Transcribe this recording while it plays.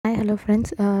Hello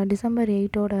friends, December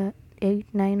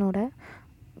 9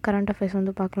 current affairs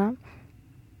வந்து பார்க்கலாம்.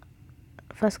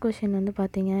 First question வந்து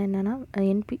பார்த்தீங்க என்னென்னா,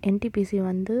 என்டிபிசி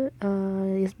வந்து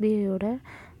எஸ்பிஐயோட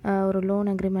ஒரு லோன்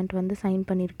அக்ரிமெண்ட் வந்து சைன்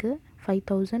பண்ணியிருக்கு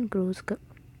 5000 crores.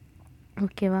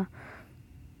 ஓகேவா?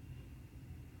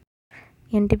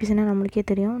 என்டிபிசினா நம்மளுக்கே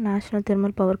தெரியும், national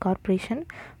thermal power corporation.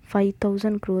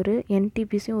 5000 crore.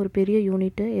 என்டிபிசியும் ஒரு பெரிய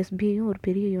யூனிட்டு, எஸ்பிஐயும் ஒரு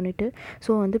பெரிய யூனிட்டு.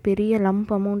 ஸோ வந்து பெரிய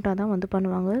லம்ப் அமௌண்ட்டாக தான் வந்து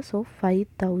பண்ணுவாங்க. So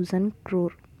 5000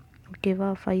 crore. ஓகேவா?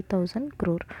 5000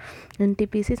 crore.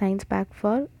 NTPC science back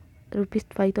for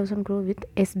 ₹5000 crore with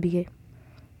SBI.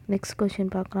 Next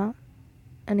question பார்க்கலாம்.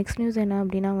 நெக்ஸ்ட் நியூஸ் என்ன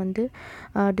அப்படின்னா வந்து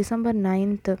டிசம்பர்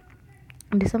 9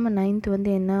 வந்து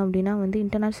என்ன அப்படின்னா வந்து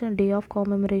international day of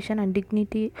காமெமரேஷன் and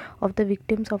dignity of the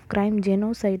victims of crime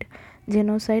genocide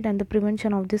and the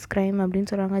prevention of this crime அப்படின்னு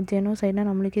சொல்கிறாங்க. ஜெனோசைட்னா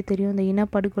நம்மளுக்கே தெரியும், இந்த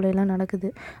இனப்படுகொலைலாம் நடக்குது,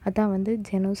 அதான் வந்து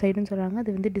ஜெனோசைடுன்னு சொல்கிறாங்க.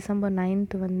 அது வந்து டிசம்பர்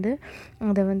 9 வந்து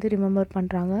அதை வந்து ரிமெம்பர்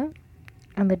பண்ணுறாங்க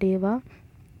அந்த டேவா.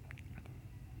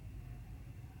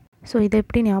 ஸோ இதை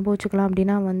எப்படி ஞாபகம் வச்சுக்கலாம்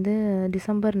அப்படின்னா வந்து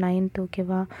டிசம்பர் 9,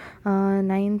 ஓகேவா?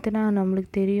 9னா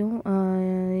நம்மளுக்கு தெரியும்,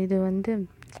 இது வந்து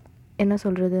என்ன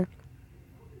சொல்கிறது,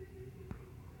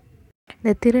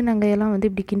 இந்த திருநங்கையெல்லாம் வந்து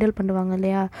இப்படி கிண்டல் பண்ணுவாங்க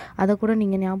இல்லையா, அதை கூட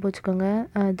நீங்கள் ஞாபகம் வச்சுக்கோங்க.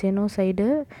 ஜெனோசைடு,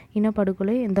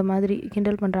 இனப்படுகொலை, இந்த மாதிரி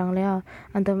கிண்டல் பண்ணுறாங்க இல்லையா,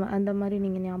 அந்த மாதிரி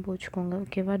நீங்கள் ஞாபகம் வச்சுக்கோங்க.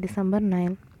 ஓகேவா? டிசம்பர்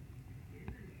 9.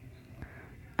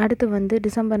 அடுத்து வந்து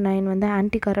டிசம்பர் 9 வந்து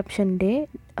ஆன்டி கரப்ஷன் டே.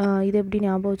 இது எப்படி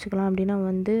ஞாபகம் வச்சுக்கலாம் அப்படின்னா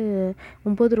வந்து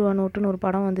 9 ரூபா நோட்டுன்னு ஒரு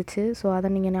படம் வந்துச்சு. ஸோ அதை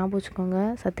நீங்கள் ஞாபகம் வச்சுக்கோங்க,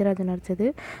 சத்யராஜ் நடித்தது.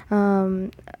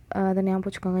 அதை ஞாபகம்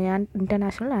வச்சுக்கோங்க.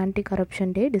 இன்டர்நேஷ்னல் ஆன்டி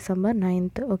கரப்ஷன் டே டிசம்பர்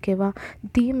 9. ஓகேவா?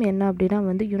 தீம் என்ன அப்படின்னா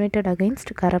வந்து யுனைடெட்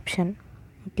அகைன்ஸ்ட் கரப்ஷன்.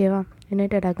 ஓகேவா?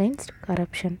 United against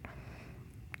corruption.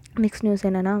 Next news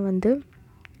என்னென்னா வந்து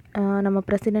நம்ம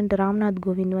பிரசிடெண்ட் ராம்நாத்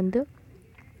கோவிந்த் வந்து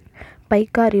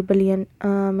பைக்கா ரிபெலியன்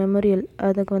மெமோரியல்,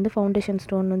 அதுக்கு வந்து ஃபவுண்டேஷன்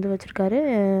ஸ்டோன் வந்து வச்சுருக்காரு.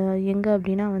 எங்கே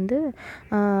அப்படின்னா வந்து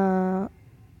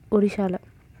ஒடிஷாவில்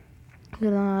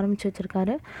இதெல்லாம் ஆரம்பித்து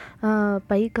வச்சுருக்காரு.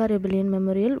 பைக்கா ரிபெலியன்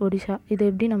மெமோரியல், ஒடிஷா. இது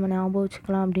எப்படி நம்ம ஞாபகம்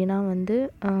வச்சுக்கலாம் அப்படின்னா வந்து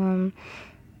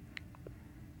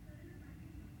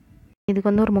இதுக்கு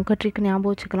வந்து ஒரு முக்கட்ரிக்கு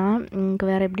ஞாபகம் வச்சுக்கலாம்.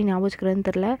 வேறு எப்படி ஞாபகம் வச்சுக்கிறதுன்னு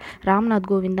தெரில. ராம்நாத்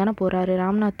கோவிந்த் தானே போகிறாரு.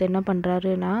 ராம்நாத் என்ன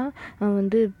பண்ணுறாருன்னா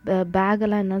வந்து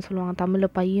பேகெல்லாம் என்ன சொல்லுவாங்க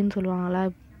தமிழில், பையன்னு சொல்லுவாங்களா?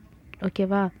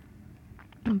 ஓகேவா?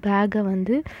 பேக்கை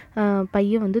வந்து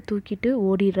பையை வந்து தூக்கிட்டு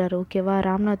ஓடிடுறாரு. ஓகேவா?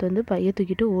 ராம்நாத் வந்து பையை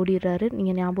தூக்கிட்டு ஓடிடுறாரு.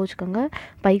 நீங்கள் ஞாபகம் வச்சுக்கோங்க.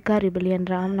 பைக்கா rebellion,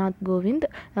 Ramnath Kovind,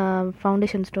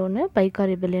 foundation stone, பைக்கா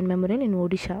ரிபெலியன் மெமோரியல் இன்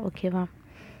ஒடிஷா. ஓகேவா?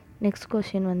 நெக்ஸ்ட்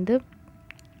கொஷின் வந்து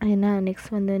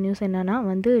நெக்ஸ்ட் வந்து நியூஸ் என்னென்னா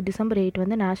வந்து டிசம்பர் 8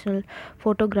 வந்து நேஷ்னல்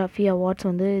ஃபோட்டோகிராஃபி அவார்ட்ஸ்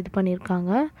வந்து இது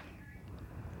பண்ணியிருக்காங்க.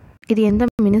 இது எந்த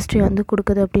மினிஸ்ட்ரி வந்து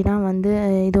கொடுக்குது அப்படின்னா வந்து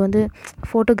இது வந்து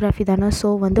ஃபோட்டோகிராஃபி தானே. ஸோ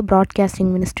வந்து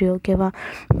ப்ராட்காஸ்டிங் மினிஸ்ட்ரி. ஓகேவா?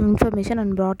 இன்ஃபர்மேஷன்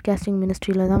அண்ட் ப்ராட்காஸ்டிங்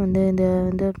மினிஸ்ட்ரியில் தான் வந்து இந்த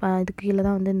வந்து இதுக்கு கீழே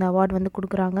தான் வந்து இந்த அவார்டு வந்து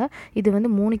கொடுக்குறாங்க. இது வந்து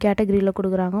 3 கேட்டகரியில்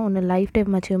கொடுக்குறாங்க. ஒன்று லைஃப்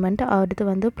டைம் அச்சீவ்மெண்ட், அடுத்து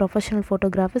வந்து ப்ரொஃபஷனல்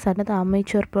ஃபோட்டோகிராஃபர்ஸ், அடுத்து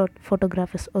அமெச்சூர்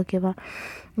ஃபோட்டோகிராஃபர்ஸ். ஓகேவா?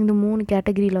 இந்த 3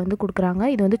 கேட்டகரியில் வந்து கொடுக்குறாங்க.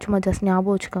 இது வந்து சும்மா ஜஸ்ட்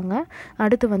ஞாபகம் வச்சுக்கோங்க.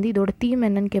 அடுத்து வந்து இதோட தீம்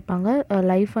என்னன்னு கேட்பாங்க.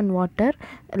 Life and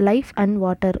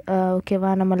water.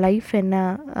 ஓகேவா? நம்ம லைஃப் என்ன,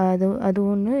 அது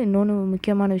ஒன்று. இன்னொன்று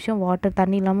முக்கியமான விஷயம் வாட்டர்,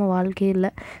 தண்ணி இல்லாமல் வாழ்க்கையே இல்லை.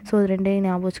 ஸோ அது ரெண்டையும்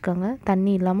ஞாபகம் வச்சுக்கோங்க.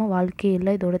 தண்ணி இல்லாமல் வாழ்க்கையே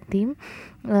இல்லை. இதோட தீம்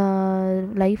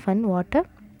லைஃப் அண்ட் வாட்டர்.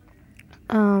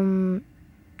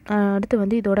 அடுத்து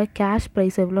வந்து இதோட கேஷ்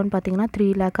ப்ரைஸ் எவ்வளோன்னு பார்த்தீங்கன்னா 3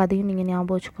 lakh. அதையும் நீங்கள்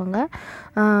ஞாபகம் வச்சுக்கோங்க.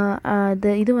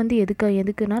 இது வந்து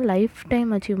எதுக்குன்னா லைஃப் டைம்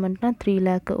அச்சீவ்மெண்ட்னா 3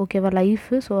 lakh. ஓகேவா?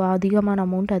 லைஃபு, ஸோ அதிகமான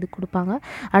அமௌண்ட் அதுக்கு கொடுப்பாங்க.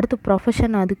 அடுத்து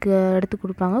ப்ரொஃபஷன் அதுக்கு அடுத்து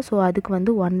கொடுப்பாங்க. ஸோ அதுக்கு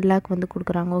வந்து 1 lakh வந்து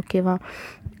கொடுக்குறாங்க. ஓகேவா?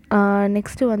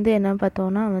 நெக்ஸ்ட்டு வந்து என்ன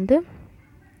பார்த்தோன்னா வந்து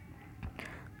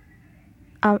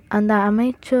அந்த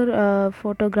அமெச்சூர்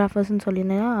ஃபோட்டோகிராஃபர்ஸ்ன்னு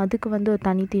சொல்லியிருந்தேன்னா அதுக்கு வந்து ஒரு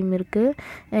தனி தீம் இருக்குது.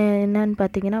 என்னன்னு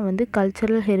பார்த்தீங்கன்னா வந்து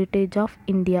கல்ச்சரல் ஹெரிட்டேஜ் ஆஃப்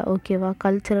இந்தியா. ஓகேவா?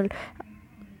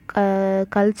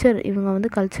 கல்ச்சர் இவங்க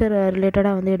வந்து கல்ச்சர்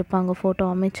ரிலேட்டடாக வந்து எடுப்பாங்க ஃபோட்டோ,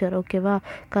 அமெச்சூர். ஓகேவா?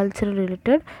 Cultural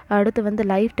related. அடுத்து வந்து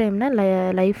லைஃப் டைம்னா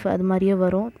லைஃப் அது மாதிரியே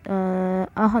வரும்.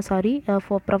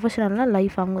 ப்ரொஃபஷனல்னால்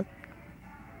லைஃப், அவங்க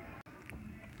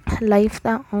லைஃப்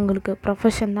தான் அவங்களுக்கு,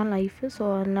 ப்ரொஃபஷன் தான் லைஃபு. ஸோ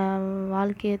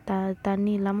வாழ்க்கையே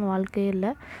தண்ணி இல்லாமல் வாழ்க்கையே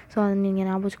இல்லை. ஸோ அதை நீங்கள்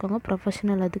ஞாபகம் வச்சுக்கோங்க.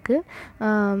 ப்ரொஃபஷனல் அதுக்கு.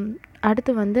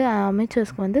 அடுத்து வந்து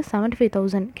அமெச்சர்ஸ்க்கு வந்து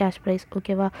 75,000 கேஷ் ப்ரைஸ்.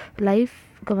 ஓகேவா?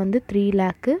 லைஃப்க்கு வந்து 3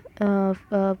 lakh,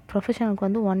 ப்ரொஃபஷனலுக்கு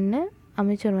வந்து 1,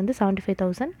 அமெச்சூர் வந்து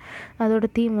 75,000. அதோட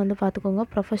தீம் வந்து பார்த்துக்கோங்க.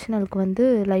 ப்ரொஃபஷனலுக்கு வந்து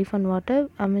லைஃப் அண்ட் வாட்டர்,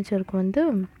 அமெச்சூருக்கு வந்து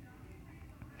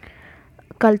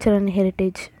கல்ச்சர் அண்ட்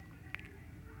ஹெரிட்டேஜ்.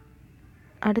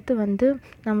 அடுத்து வந்து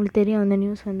நம்மளுக்கு தெரியும், அந்த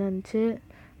நியூஸ் வந்து வந்துச்சு.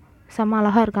 செம்ம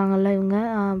அழகாக இருக்காங்கல்ல இவங்க,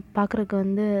 பார்க்குறக்கு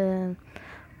வந்து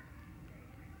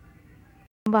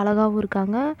ரொம்ப அழகாகவும்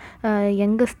இருக்காங்க.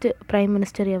 யங்கஸ்ட் பிரைம்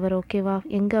மினிஸ்டர் எவர், ஓகேவா.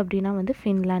 எங்கே அப்படின்னா வந்து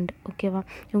ஃபின்லாண்ட், ஓகேவா.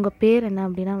 இவங்க பேர் என்ன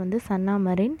அப்படின்னா வந்து சன்னா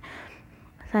மரின்.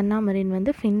 சன்னா மரின்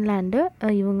வந்து ஃபின்லாண்டு.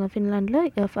 இவங்க ஃபின்லாண்டில்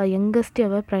யங்கஸ்ட்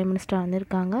எவர் பிரைம் மினிஸ்டர்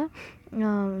வந்திருக்காங்க.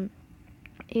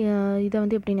 இதை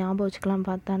வந்து எப்படி ஞாபகம் வச்சுக்கலாம்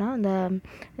பார்த்தானா,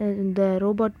 இந்த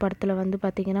ரோபோட் படத்தில் வந்து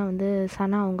பார்த்திங்கன்னா வந்து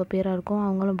சனா அவங்க பேராக இருக்கும்.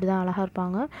 அவங்களும் இப்படி தான் அழகாக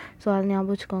இருப்பாங்க. ஸோ அதை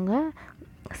ஞாபகம் வச்சுக்கோங்க,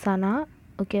 சனா,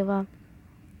 ஓகேவா.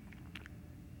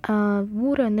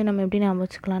 ஊரை வந்து நம்ம எப்படி ஞாபகம்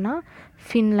வச்சுக்கலாம்னா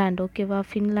ஃபின்லாண்ட், ஓகேவா.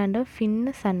 ஃபின்லாண்டை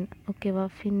ஃபின்னு சன், ஓகேவா.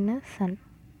 ஃபின்னு சன்.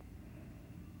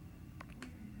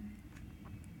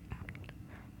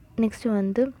 நெக்ஸ்ட்டு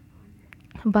வந்து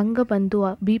பங்கபந்துவா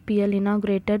BPL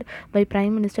inaugurated by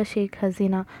prime minister Sheikh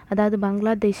Hasina. அதாவது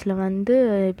பங்களாதேஷில் வந்து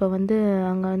இப்போ வந்து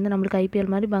அங்கே வந்து நம்மளுக்கு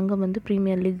ஐபிஎல் மாதிரி பங்கபந்து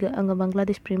ப்ரீமியர் லீக், அங்கே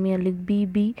பங்களாதேஷ் ப்ரீமியர் லீக்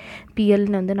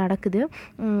பிபிபிஎல்னு வந்து நடக்குது.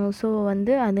 ஸோ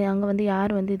வந்து அது அங்கே வந்து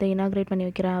யார் வந்து இதை இனாகுரேட் பண்ணி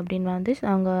வைக்கிறா அப்படின்னு வந்து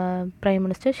அவங்க பிரைம்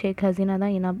மினிஸ்டர் ஷேக் ஹசீனா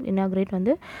தான் இனாகுரேட்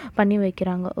வந்து பண்ணி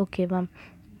வைக்கிறாங்க, ஓகேவா.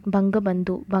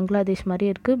 பங்கபந்து பங்களாதேஷ் மாதிரி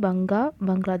இருக்குது,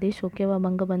 பங்களாதேஷ், ஓகேவா.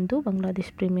 பங்கபந்து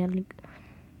பங்களாதேஷ் ப்ரீமியர் லீக்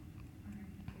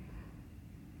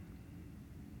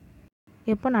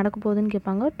எப்போ நடக்க போகுதுன்னு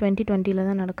கேட்பாங்க. 2020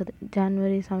 தான் நடக்குது,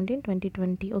 January 17,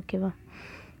 2020, ஓகேவா.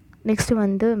 நெக்ஸ்ட்டு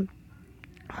வந்து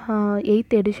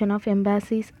 8th edition of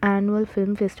emphasis annual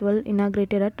film festival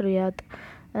inaugurated at Riyadh.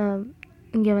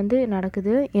 இங்கே வந்து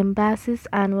நடக்குது எம்பாசிஸ்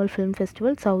ஆனுவல் ஃபிலிம்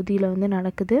ஃபெஸ்டிவல், சவுதியில் வந்து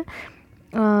நடக்குது.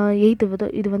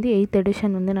 இது வந்து 8th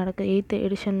எடிஷன்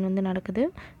வந்து நடக்குது.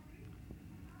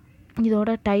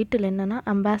 இதோட டைட்டில் என்னென்னா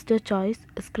ambassador choice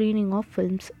screening of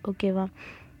films, ஓகேவா.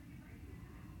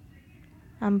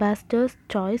 அம்பாசிடர்ஸ்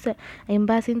சாய்ஸ்,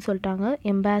 எம்பாசின்னு சொல்லிட்டாங்க,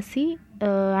 embassy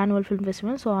annual film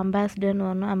festival. So அம்பாசிடர்னு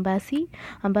வரணும்,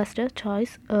 ambassador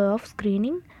choice of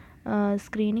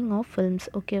screening of films,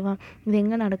 ஓகேவா. இது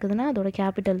எங்கே நடக்குதுன்னா அதோட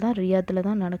கேபிட்டல் தான் ரியாத்தில்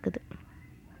தான் நடக்குது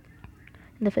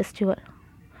இந்த ஃபெஸ்டிவல்.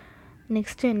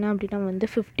 நெக்ஸ்ட்டு என்ன அப்படின்னா வந்து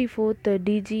 54th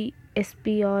DGSP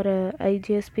R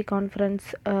IGSP conference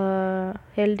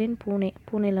held in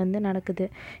பூனேல வந்து நடக்குது.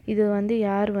 இது வந்து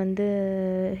யார் வந்து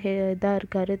இதாக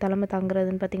இருக்கார் தலைமை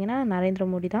தாங்குறதுன்னு பார்த்தீங்கன்னா நரேந்திர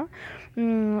மோடி தான்.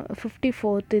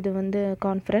 54th இது வந்து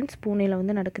கான்ஃபரன்ஸ் பூனேல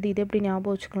வந்து நடக்குது. இது எப்படி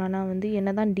ஞாபகம் வச்சுக்கலாம்னா வந்து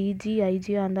என்ன தான் டிஜி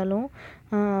ஐஜியாக இருந்தாலும்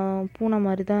பூனை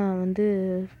மாதிரி தான் வந்து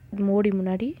மோடி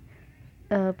முன்னாடி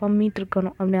பம்மிட்டு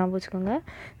இருக்கணும் அப்படி ஞாபகம் வச்சுக்கோங்க.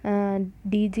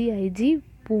 டிஜி ஐஜி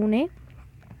பூனே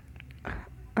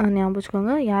ஞாபகம்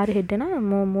வச்சுக்கோங்க. யார் ஹெட்டுனா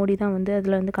மோடி தான் வந்து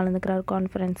அதில் வந்து கலந்துக்கிறார்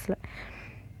கான்ஃபரன்ஸில்.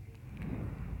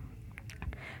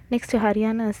 Next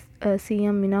Haryana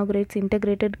CM இனாகுரேட்ஸ்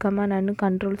integrated command and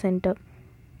control centre.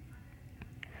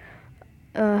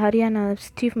 Haryana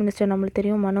chief minister நம்மளுக்கு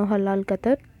தெரியும் மனோகர் லால்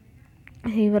கத்தர்.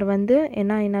 இவர் வந்து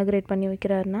என்ன இனாகுரேட் பண்ணி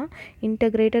வைக்கிறாருன்னா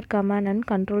integrated command and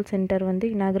control centre வந்து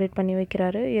இனாகுரேட் பண்ணி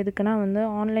வைக்கிறாரு. எதுக்குன்னா வந்து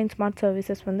ஆன்லைன் ஸ்மார்ட்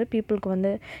சர்வீசஸ் வந்து பீப்புளுக்கு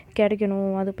வந்து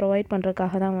கிடைக்கணும், அது ப்ரொவைட்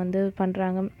பண்ணுறதுக்காக தான் வந்து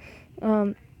பண்ணுறாங்க.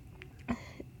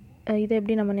 இதை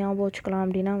எப்படி நம்ம ஞாபகம் வச்சுக்கலாம்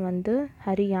அப்படின்னா வந்து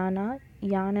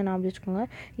யானை ஞாபகம் வச்சுக்கோங்க.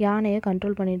 யானையை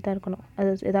கண்ட்ரோல் பண்ணிட்டு தான் இருக்கணும், அது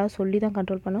ஏதாவது சொல்லி தான்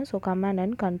கண்ட்ரோல் பண்ணணும். ஸோ கமாண்ட்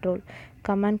அண்ட்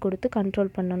கமாண்ட் கொடுத்து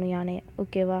கண்ட்ரோல் பண்ணணும் யானையை,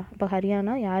 ஓகேவா. இப்போ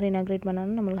ஹரியானா யார் இனாக்ரேட்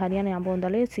பண்ணாலும் நம்மளுக்கு ஹரியானா ஞாபகம்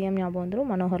வந்தாலே சிஎம் ஞாபகம் வந்துடும்,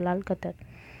 மனோகர் லால் கத்தர்.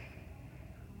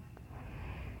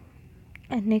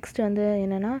 நெக்ஸ்ட் வந்து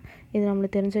என்னென்னா இது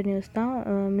நம்மளுக்கு தெரிஞ்ச நியூஸ் தான்.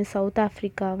 மிஸ் சவுத்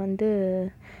ஆஃப்ரிக்கா வந்து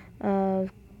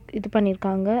இது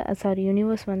பண்ணியிருக்காங்க,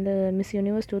 யூனிவர்ஸ் வந்து மிஸ்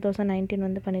யூனிவர்ஸ் 2019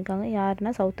 வந்து பண்ணியிருக்காங்க.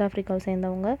 யாருன்னா சவுத் ஆஃப்ரிக்காவை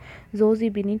சேர்ந்தவங்க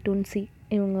ஜோசிபினி டுன்சி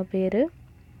இவங்க பேர்,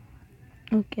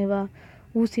 ஓகேவா.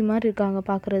 ஊசி மாதிரி இருக்காங்க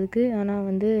பார்க்குறதுக்கு, ஆனால்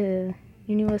வந்து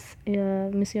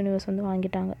மிஸ் யூனிவர்ஸ் வந்து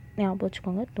வாங்கிட்டாங்க, ஞாபகம்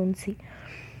வச்சுக்கோங்க. டுன்சி,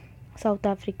 சவுத்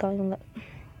ஆஃப்ரிக்கா இவங்க.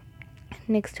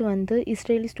 நெக்ஸ்ட்டு வந்து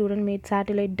Israeli student mat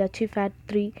satellite டச்சிஃபேட்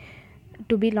 3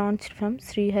 to be launch from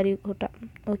Sriharikota,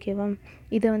 ஓகேவா.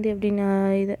 இதை வந்து எப்படின்னா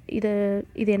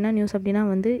இது என்ன நியூஸ் அப்படின்னா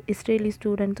வந்து இஸ்ரேலி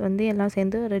ஸ்டூடெண்ட்ஸ் வந்து எல்லாம்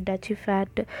சேர்ந்து ஒரு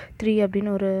டச்சிஃபேட் 3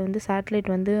 அப்படின்னு ஒரு வந்து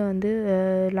சேட்டலைட் வந்து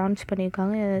லான்ச்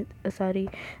பண்ணியிருக்காங்க,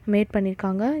 மேட்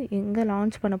பண்ணியிருக்காங்க. எங்கே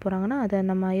லான்ச் பண்ண போகிறாங்கன்னா அதை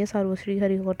நம்ம ISRO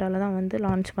ஸ்ரீஹரிகோட்டாவில் தான் வந்து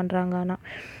லான்ச் பண்ணுறாங்க. ஆனால்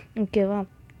ஓகேவா,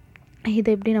 இதை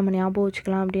எப்படி நம்ம ஞாபகம்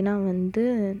வச்சுக்கலாம் அப்படின்னா வந்து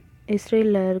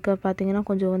இஸ்ரேலில் இருக்க பார்த்திங்கன்னா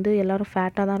கொஞ்சம் வந்து எல்லோரும்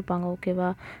ஃபேட்டாக தான் இருப்பாங்க, ஓகேவா.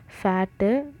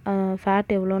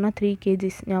 ஃபேட் எவ்வளோனா 3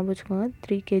 kgs ஞாபகம் வச்சுக்கோங்க,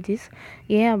 3 kgs.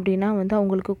 ஏன் அப்படின்னா வந்து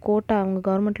அவங்களுக்கு கோட்டா, அவங்க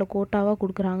கவர்மெண்ட்டில் கோட்டாவாக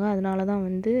கொடுக்குறாங்க, அதனால தான்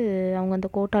வந்து அவங்க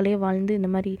அந்த கோட்டாலே வாழ்ந்து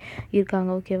இந்த மாதிரி இருக்காங்க,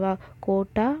 ஓகேவா.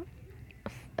 கோட்டா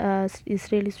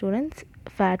இஸ்ரேலி ஸ்டூடெண்ட்ஸ்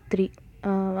ஃபேட் 3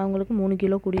 அவங்களுக்கு 3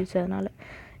 கிலோ கூடிடுச்சு, அதனால்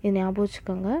இது ஞாபகம்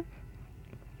வச்சுக்கோங்க.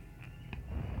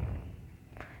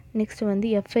 நெக்ஸ்ட் வந்து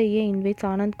FIA invites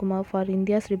Anand Kumar for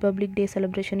India's republic day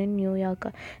celebration in New York.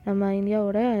 நம்ம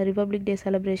இந்தியாவோட ரிபப்ளிக் டே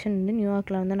செலிப்ரேஷன் வந்து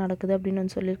நியூயார்க்கில் வந்து நடக்குது அப்படின்னு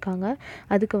வந்து சொல்லியிருக்காங்க.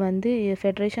 அதுக்கு வந்து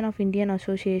ஃபெடரேஷன் ஆஃப் இந்தியன்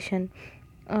அசோசியேஷன்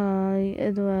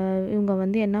இது இவங்க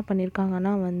வந்து என்ன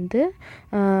பண்ணியிருக்காங்கன்னா வந்து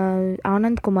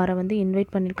ஆனந்த் குமாரை வந்து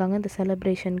இன்வைட் பண்ணியிருக்காங்க இந்த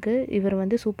செலிப்ரேஷனுக்கு. இவர்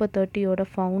வந்து சூப்பர் 30யோட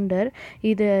ஃபவுண்டர்.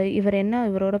 இவர் என்ன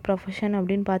இவரோட ப்ரொஃபஷன்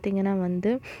அப்படின்னு பார்த்தீங்கன்னா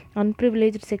வந்து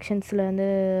அன்ப்ரிவிலேஜ்டு செக்ஷன்ஸில் வந்து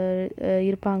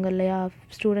இருப்பாங்க இல்லையா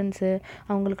ஸ்டூடெண்ட்ஸு,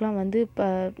 அவங்களுக்குலாம் வந்து இப்போ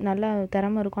நல்லா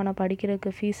திறமை இருக்கும், ஆனால்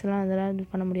படிக்கிறதுக்கு ஃபீஸ்லாம் இதெல்லாம் இது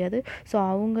பண்ண முடியாது. ஸோ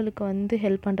அவங்களுக்கு வந்து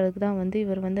ஹெல்ப் பண்ணுறதுக்கு தான் வந்து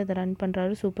இவர் வந்து அதை ரன்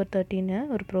பண்ணுறாரு, சூப்பர் 30ன்னு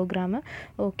ஒரு ப்ரோக்ராமு.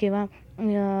 ஓகேவா.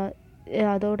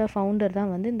 அதோட ஃபவுண்டர் தான்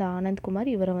வந்து இந்த ஆனந்த் குமார்.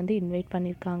 இவரை வந்து இன்வைட்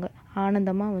பண்ணியிருக்காங்க.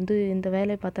 ஆனந்தமாக வந்து இந்த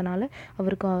வேலையை பார்த்தனால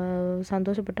அவருக்கு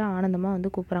சந்தோஷப்பட்டு ஆனந்தமாக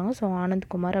வந்து கூப்பிட்றாங்க. ஸோ ஆனந்த்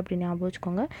குமார் அப்படின்னு ஞாபகம்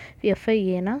வச்சுக்கோங்க.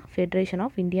 FIAனா federation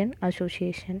of Indian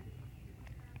association.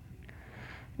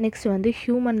 Next வந்து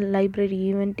ஹியூமன் லைப்ரரி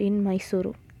ஈவெண்ட் இன்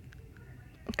மைசூரு,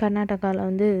 கர்நாடகாவில்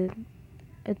வந்து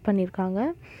இது பண்ணியிருக்காங்க.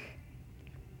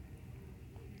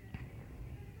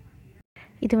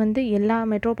 இது வந்து எல்லா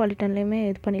மெட்ரோபாலிட்டன்லேயுமே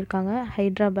இது பண்ணியிருக்காங்க.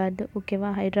 ஹைட்ராபாத், ஓகேவா,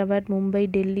 ஹைட்ராபாத், மும்பை,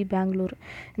 டெல்லி, பெங்களூர்,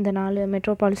 இந்த 4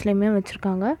 மெட்ரோபாலிஸ்லேயுமே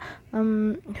வச்சுருக்காங்க.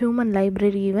 ஹியூமன்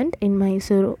லைப்ரரி ஈவெண்ட் இன்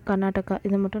மைசூரு, கர்நாடகா.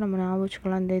 இதை மட்டும் நம்ம ஞாபகம்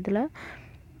வச்சுக்கலாம் இந்த இதில்.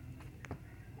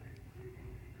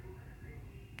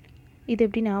 இது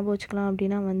எப்படி ஞாபகம் வச்சுக்கலாம்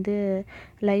அப்படின்னா வந்து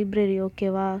லைப்ரரி,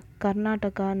 ஓகேவா,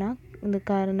 கர்நாடகானா இந்த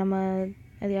நம்ம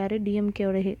அது யார்,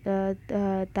 டிஎம்கேவோட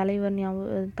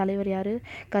தலைவர் யார்,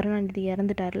 கருணாநிதி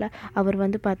இறந்துட்டார்ல, அவர்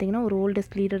வந்து பார்த்திங்கன்னா ஒரு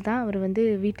ஓல்டஸ்ட் லீடர் தான். அவர் வந்து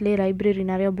வீட்டிலே லைப்ரரி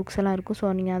நிறையா புக்ஸ் எல்லாம் இருக்கும்.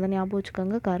 ஸோ நீங்கள் அதை ஞாபகம்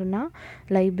வச்சுக்கோங்க, கருணா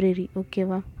லைப்ரரி,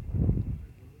 ஓகேவா.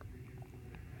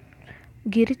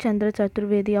 Girish Chandra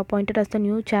Chaturvedi appointed as the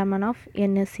new chairman of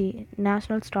NSE,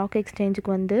 national stock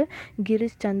எக்ஸ்சேஞ்சுக்கு வந்து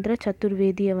கிரிஷ் சந்திர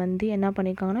சதுர்வேதியை வந்து என்ன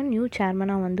பண்ணியிருக்காங்கன்னா நியூ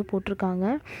சேர்மனாக வந்து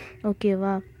போட்டிருக்காங்க,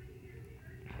 ஓகேவா.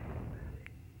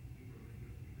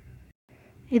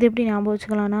 இது எப்படி ஞாபகம்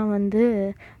வச்சுக்கலாம்னா வந்து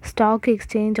ஸ்டாக்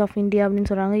எக்ஸ்சேஞ்ச் ஆஃப் இந்தியா அப்படின்னு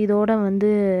சொல்கிறாங்க. இதோட வந்து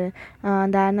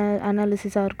அந்த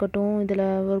அனாலிசிஸாக இருக்கட்டும், இதில்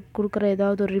கொடுக்குற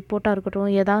ஏதாவது ஒரு ரிப்போர்ட்டாக இருக்கட்டும்,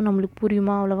 ஏதாவது நம்மளுக்கு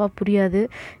புரியுமா, அவ்வளோவா புரியாது.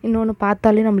 இன்னொன்று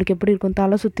பார்த்தாலே நம்மளுக்கு எப்படி இருக்கும்,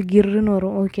 தலை சுற்றி கிர்ன்னு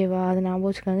வரும், ஓகேவா. அதை ஞாபகம்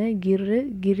வச்சுக்கோங்க.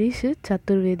 கிரிஷ்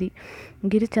சதுர்வேதி,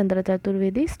 கிரிஷ் சந்திர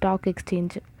சதுர்வேதி ஸ்டாக்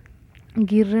எக்ஸ்சேஞ்சு,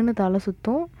 கிர்ன்னு தலை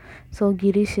சுற்றும். ஸோ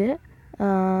கிரிஷு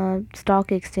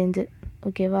ஸ்டாக் எக்ஸ்சேஞ்சு,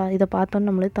 ஓகேவா. இதை பார்த்தோன்னு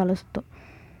நம்மளுக்கு தலை சுற்றும்.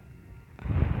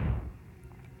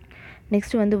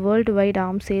 நெக்ஸ்ட் வந்து world wide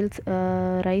arm sales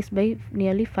rice by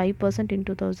nearly 5% in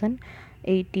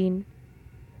 2018.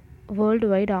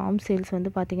 World wide arm sales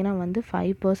வந்து பார்த்திங்கன்னா வந்து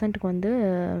 5% வந்து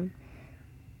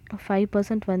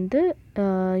 5% வந்து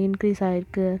இன்க்ரீஸ்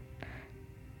ஆகிருக்கு,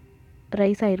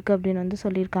 ரைஸ் ஆகிருக்கு அப்படின்னு வந்து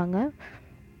சொல்லியிருக்காங்க.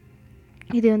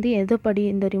 இது வந்து எதைப்படி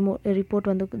இந்த ரிப்போர்ட்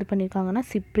வந்து இது பண்ணியிருக்காங்கன்னா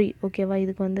சிப்ரி, ஓகேவா.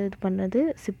 இதுக்கு வந்து இது பண்ணது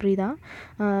சிப்ரி தான்.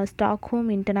 Stockholm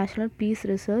international piece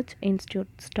research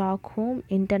institute, Stockholm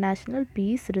international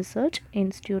piece research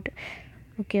institute,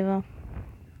 ஓகேவா.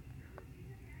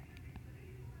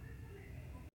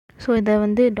 ஸோ இதை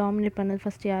வந்து டாமினேட் பண்ணது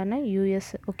ஃபஸ்ட் யாருன்னா US,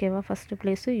 ஓகேவா. ஃபஸ்ட்டு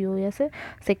ப்ளேஸு US,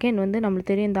 செகண்ட் வந்து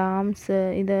நம்மளுக்கு தெரியும் இந்த ஆர்ம்ஸு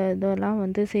இதெல்லாம்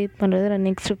வந்து சேவ் பண்ணுறது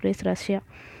நெக்ஸ்ட் ப்ளேஸ் ரஷ்யா,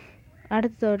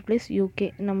 அடுத்து தேர்ட் ப்ளேஸ் UK.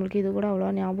 நம்மளுக்கு இது கூட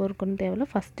அவ்வளோவா ஞாபகம் இருக்குன்னு தேவையில்ல.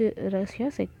 First Russia,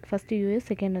 first US,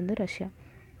 second வந்து ரஷ்யா.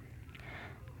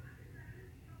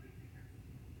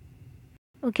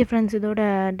 ஓகே ஃப்ரெண்ட்ஸ், இதோட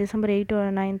December 8 or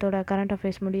 9 கரண்ட்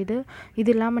அஃபேர்ஸ் முடியுது. இது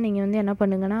இல்லாமல் நீங்கள் வந்து என்ன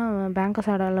பண்ணுங்கன்னா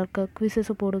பேங்கர்ஸ் ஆடாவில் இருக்க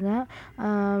குவிஸஸை போடுங்க.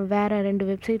 வேறு 2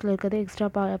 வெப்சைட்டில் இருக்கிறது எக்ஸ்ட்ரா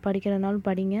படிக்கிறனாலும்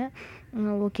படிங்க.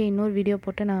 ஓகே, இன்னொரு வீடியோ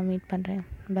போட்டு நான் மீட் பண்ணுறேன்.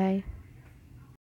 பாய்.